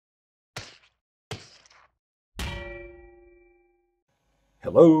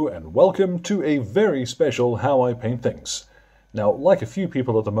Hello and welcome to a very special How I Paint Things. Now, like a few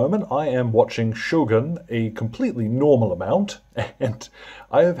people at the moment, I am watching Shōgun a completely normal amount, and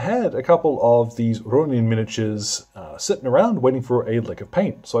I have had a couple of these Ronin miniatures sitting around waiting for a lick of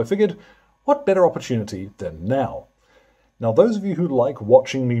paint, so I figured, what better opportunity than now? Now, those of you who like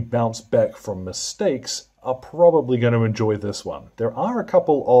watching me bounce back from mistakes are probably going to enjoy this one. There are a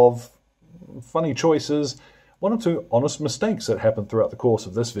couple of funny choices, one or two honest mistakes that happened throughout the course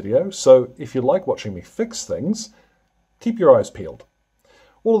of this video, so if you like watching me fix things, keep your eyes peeled.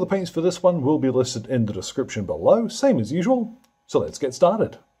 All of the paints for this one will be listed in the description below, same as usual, so let's get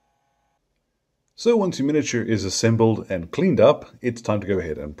started. So once your miniature is assembled and cleaned up, it's time to go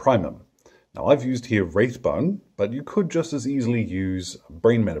ahead and prime them. Now I've used here Wraithbone, but you could just as easily use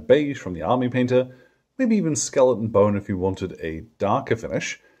Brain Matter Beige from the Army Painter, maybe even Skeleton Bone if you wanted a darker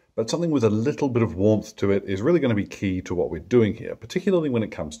finish, but something with a little bit of warmth to it is really going to be key to what we're doing here, particularly when it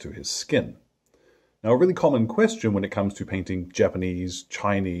comes to his skin. Now, a really common question when it comes to painting Japanese,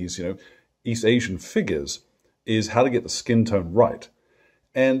 Chinese, East Asian figures is how to get the skin tone right.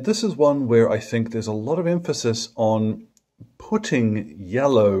 And this is one where I think there's a lot of emphasis on putting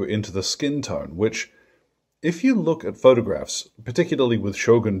yellow into the skin tone, which, if you look at photographs, particularly with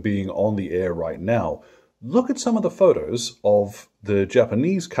Shōgun being on the air right now, look at some of the photos of the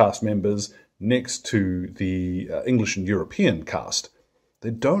Japanese cast members next to the English and European cast. They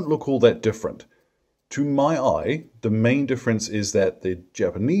don't look all that different. To my eye, the main difference is that the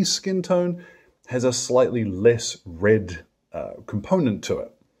Japanese skin tone has a slightly less red component to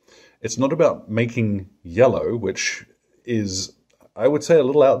it. It's not about making yellow, which is, I would say, a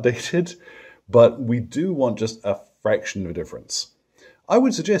little outdated, but we do want just a fraction of a difference. I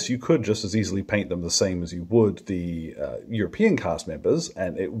would suggest you could just as easily paint them the same as you would the European cast members,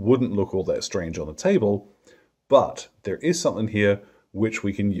 and it wouldn't look all that strange on the table, but there is something here which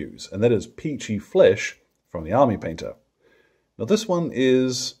we can use, and that is Peachy Flesh from the Army Painter. Now this one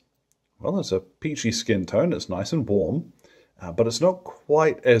is, well, it's a peachy skin tone, it's nice and warm, but it's not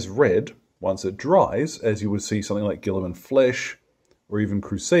quite as red once it dries as you would see something like Gilliman Flesh or even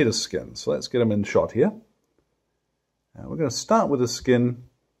Crusader skin. So let's get them in shot here. We're going to start with the skin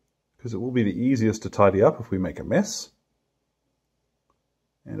because it will be the easiest to tidy up if we make a mess.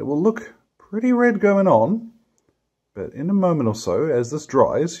 And it will look pretty red going on, but in a moment or so, as this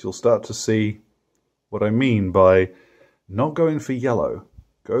dries, you'll start to see what I mean by not going for yellow.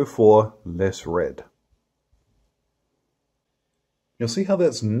 Go for less red. You'll see how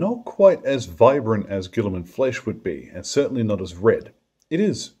that's not quite as vibrant as Gilliman Flesh would be, and certainly not as red. It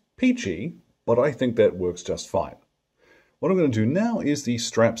is peachy, but I think that works just fine. What I'm going to do now is the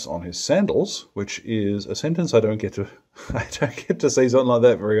straps on his sandals, which is a sentence I don't get to say something like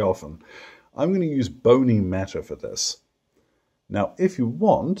that very often. I'm going to use bony matter for this. Now, if you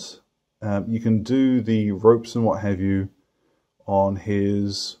want, you can do the ropes and what have you on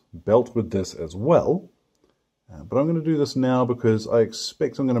his belt with this as well. But I'm going to do this now because I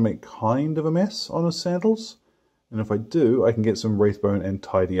expect I'm going to make kind of a mess on his sandals. And if I do, I can get some Wraithbone and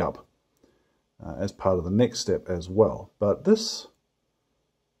tidy up as part of the next step as well. But this,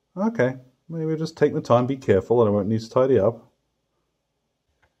 okay, maybe just take the time, be careful, and I won't need to tidy up.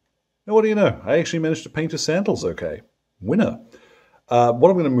 Now what do you know, I actually managed to paint his sandals okay. Winner. What I'm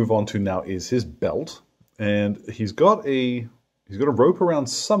going to move on to now is his belt, and he's got a rope around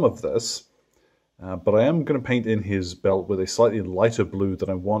some of this, but I am going to paint in his belt with a slightly lighter blue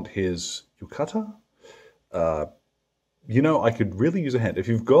than I want his yukata. I could really use a hand. If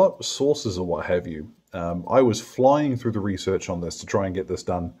you've got sources or what have you, I was flying through the research on this to try and get this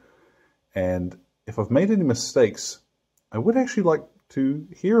done. And if I've made any mistakes, I would actually like to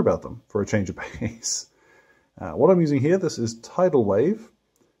hear about them for a change of pace. What I'm using here, this is Tidal Wave,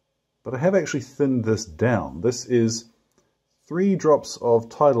 but I have actually thinned this down. This is 3 drops of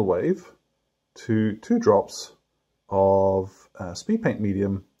Tidal Wave to 2 drops of Speed Paint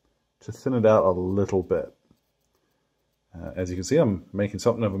Medium to thin it out a little bit. As you can see, I'm making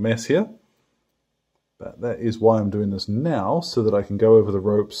something of a mess here, but that is why I'm doing this now, so that I can go over the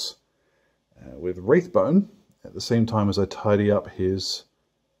ropes with Wraithbone at the same time as I tidy up his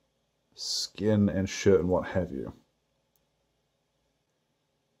skin and shirt and what have you.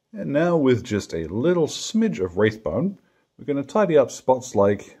 And now with just a little smidge of Wraithbone, we're going to tidy up spots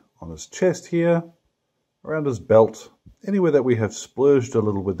like on his chest here, around his belt, anywhere that we have splurged a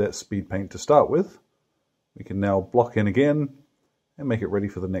little with that speed paint to start with. We can now block in again and make it ready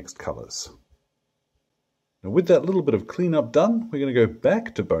for the next colors. Now with that little bit of cleanup done, we're going to go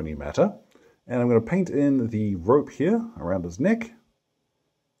back to bony matter, and I'm going to paint in the rope here around his neck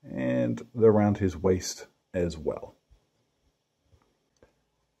and around his waist as well.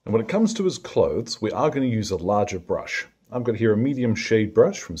 And when it comes to his clothes, we are going to use a larger brush. I've got here a medium shade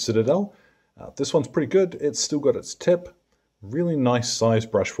brush from Citadel. This one's pretty good. It's still got its tip. Really nice size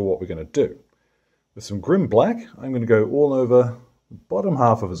brush for what we're going to do. With some Grim Black, I'm going to go all over the bottom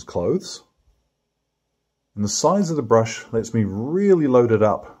half of his clothes. And the size of the brush lets me really load it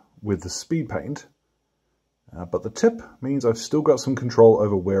up with the speed paint. But the tip means I've still got some control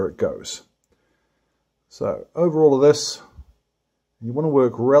over where it goes. So over all of this, you want to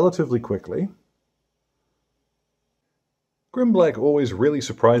work relatively quickly. Grim Black always really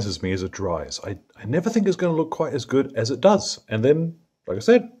surprises me as it dries. I never think it's going to look quite as good as it does. And then, like I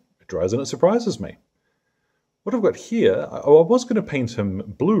said, it dries and it surprises me. What I've got here, I was going to paint him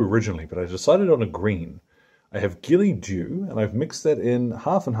blue originally, but I decided on a green. I have Ghillie Dew, and I've mixed that in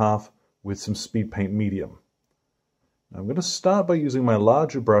half and half with some speed paint medium. Now I'm going to start by using my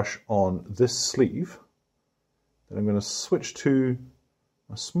larger brush on this sleeve. Then I'm going to switch to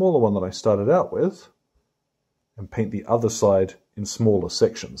a smaller one that I started out with, and paint the other side in smaller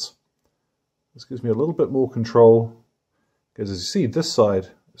sections. This gives me a little bit more control, because as you see, this side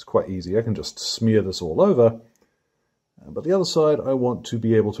is quite easy. I can just smear this all over, but the other side I want to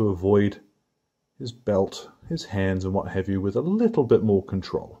be able to avoid his belt, his hands and what have you with a little bit more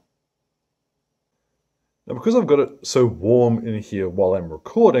control. Now because I've got it so warm in here while I'm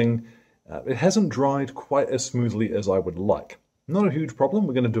recording, it hasn't dried quite as smoothly as I would like. Not a huge problem,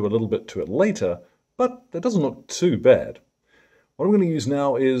 we're going to do a little bit to it later, but that doesn't look too bad. What I'm going to use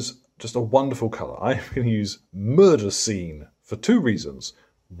now is just a wonderful colour. I'm going to use Murder Scene for two reasons.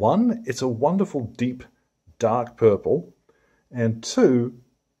 One, it's a wonderful deep dark purple, and two,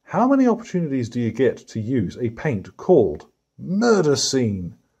 how many opportunities do you get to use a paint called Murder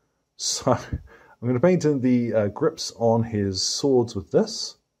Scene? So I'm going to paint in the grips on his swords with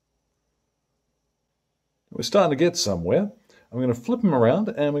this. We're starting to get somewhere. I'm going to flip him around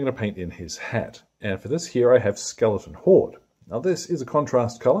and we're going to paint in his hat. And for this here I have Skeleton Horde. Now this is a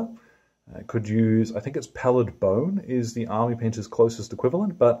contrast colour. I could use, I think it's Pallid Bone is the Army Painter's closest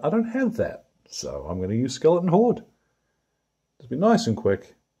equivalent, but I don't have that. So I'm going to use Skeleton Horde. Just be nice and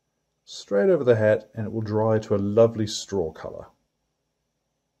quick, straight over the hat, and it will dry to a lovely straw colour.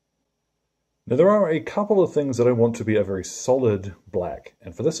 Now there are a couple of things that I want to be a very solid black,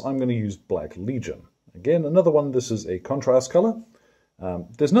 and for this I'm going to use Black Legion. Again, another one, this is a contrast colour.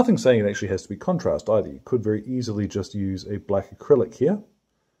 There's nothing saying it actually has to be contrast either. You could very easily just use a black acrylic here.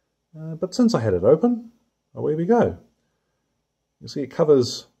 But since I had it open, away we go. You see it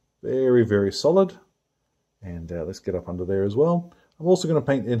covers very, very solid. And let's get up under there as well. I'm also going to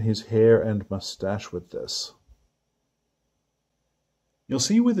paint in his hair and moustache with this. You'll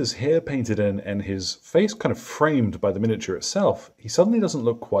see with his hair painted in and his face kind of framed by the miniature itself, he suddenly doesn't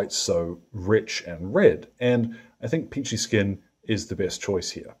look quite so rich and red, and I think peachy skin is the best choice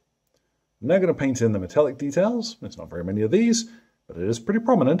here. I'm now going to paint in the metallic details. There's not very many of these, but it is pretty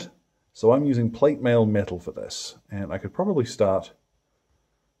prominent, so I'm using plate mail metal for this, and I could probably start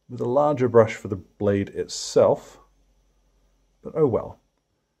with a larger brush for the blade itself, but oh well.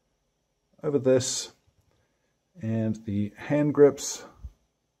 Over this, and the hand grips.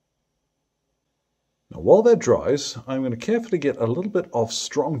 Now while that dries, I'm going to carefully get a little bit of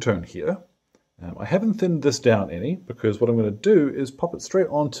strong tone here. I haven't thinned this down any, because what I'm going to do is pop it straight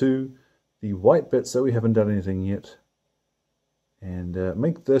onto the white bits that we haven't done anything yet, and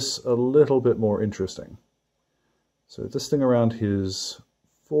make this a little bit more interesting. So this thing around his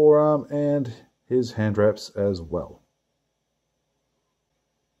forearm and his hand wraps as well.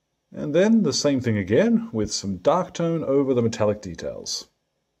 And then the same thing again, with some dark tone over the metallic details.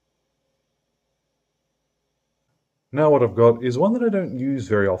 Now what I've got is one that I don't use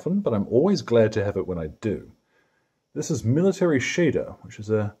very often, but I'm always glad to have it when I do. This is Military Shader, which is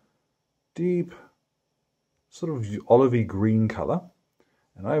a deep, sort of olivey green colour.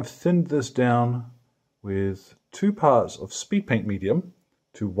 And I've thinned this down with 2 parts of speed paint medium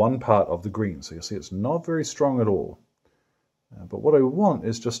to 1 part of the green. So you'll see it's not very strong at all. But what I want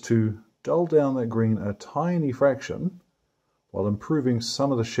is just to dull down that green a tiny fraction while improving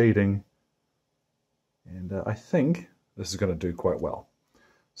some of the shading. And I think this is going to do quite well.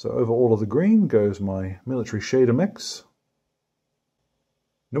 So over all of the green goes my Military Shader mix.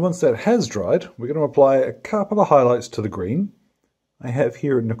 Now once that has dried, we're going to apply a couple of highlights to the green. I have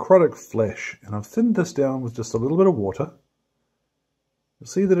here Necrotic Flesh, and I've thinned this down with just a little bit of water. You'll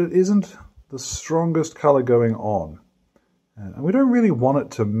see that it isn't the strongest colour going on. And we don't really want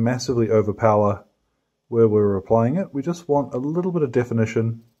it to massively overpower where we're applying it. We just want a little bit of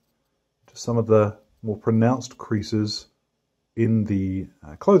definition to some of the more pronounced creases in the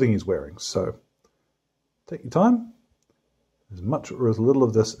clothing he's wearing. So take your time, as much or as little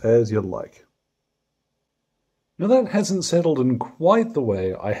of this as you'd like. Now that hasn't settled in quite the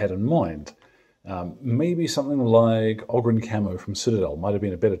way I had in mind. Maybe something like Ogryn Camo from Citadel might have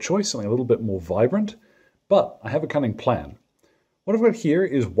been a better choice, something a little bit more vibrant, but I have a cunning plan. What I've got here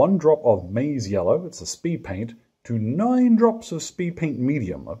is 1 drop of maize yellow, it's a speed paint, to 9 drops of speed paint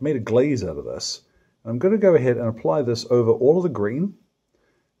medium. I've made a glaze out of this. I'm going to go ahead and apply this over all of the green,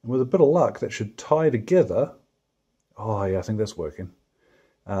 and with a bit of luck that should tie together, oh yeah, I think that's working,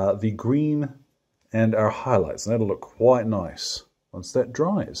 the green and our highlights, and that'll look quite nice once that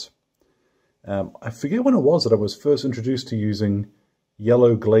dries. I forget when it was that I was first introduced to using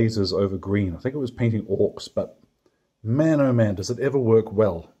yellow glazes over green. I think it was painting orcs, but man oh man, does it ever work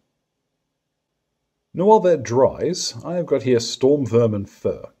well. Now while that dries, I've got here Storm Vermin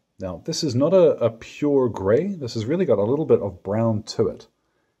Fur. Now this is not a pure grey, this has really got a little bit of brown to it,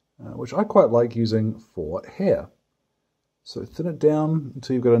 which I quite like using for hair. So thin it down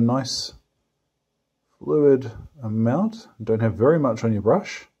until you've got a nice fluid amount. Don't have very much on your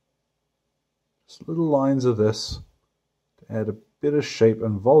brush. Just little lines of this to add a bit of shape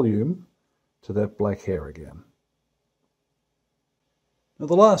and volume to that black hair again. Now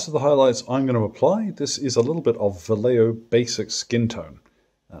the last of the highlights I'm going to apply, this is a little bit of Vallejo Basic Skin Tone.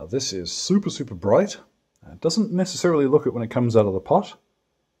 Now this is super bright. It doesn't necessarily look it when it comes out of the pot,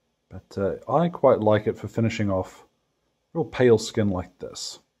 but I quite like it for finishing off real pale skin like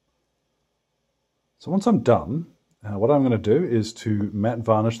this. So once I'm done, what I'm going to do is to matte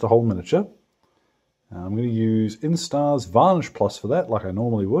varnish the whole miniature. I'm going to use Instar's Varnish Plus for that, like I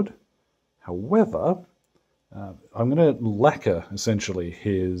normally would. However, I'm going to lacquer, essentially,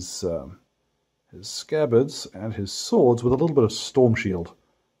 his scabbards and his swords with a little bit of Storm Shield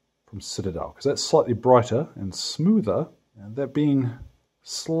from Citadel, because that's slightly brighter and smoother, and that being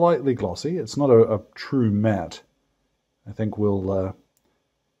slightly glossy, it's not a true matte, I think will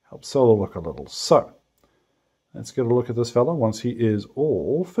help sell the look a little. So, let's get a look at this fella once he is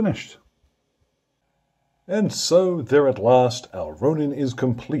all finished. And so, there at last, our Ronin is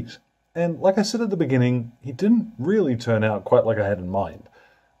complete. And like I said at the beginning, he didn't really turn out quite like I had in mind.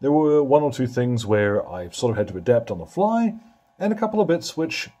 There were 1 or 2 things where I sort of had to adapt on the fly, and a couple of bits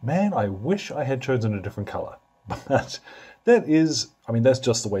which, man, I wish I had chosen a different color. But that is, I mean, that's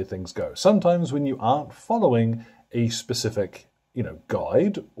just the way things go. Sometimes when you aren't following a specific,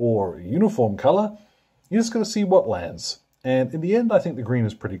 guide or uniform color, you just got to see what lands. And in the end, I think the green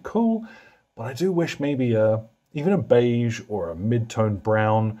is pretty cool, but I do wish maybe even a beige or a mid-tone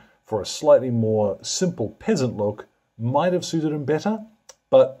brown for a slightly more simple peasant look might have suited him better.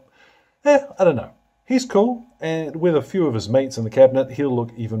 But, I don't know. He's cool, and with a few of his mates in the cabinet, he'll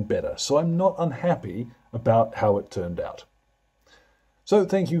look even better. So I'm not unhappy about how it turned out. So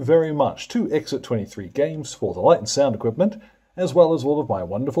thank you very much to Exit 23 Games for the light and sound equipment, as well as all of my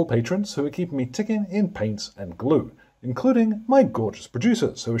wonderful patrons who are keeping me ticking in paints and glue, including my gorgeous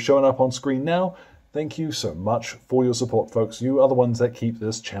producers who are showing up on screen now. Thank you so much for your support, folks. You are the ones that keep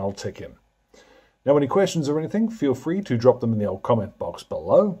this channel ticking. Now, any questions or anything, feel free to drop them in the old comment box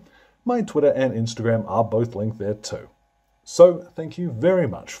below. My Twitter and Instagram are both linked there too. So, thank you very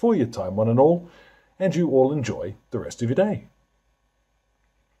much for your time, one and all, and you all enjoy the rest of your day.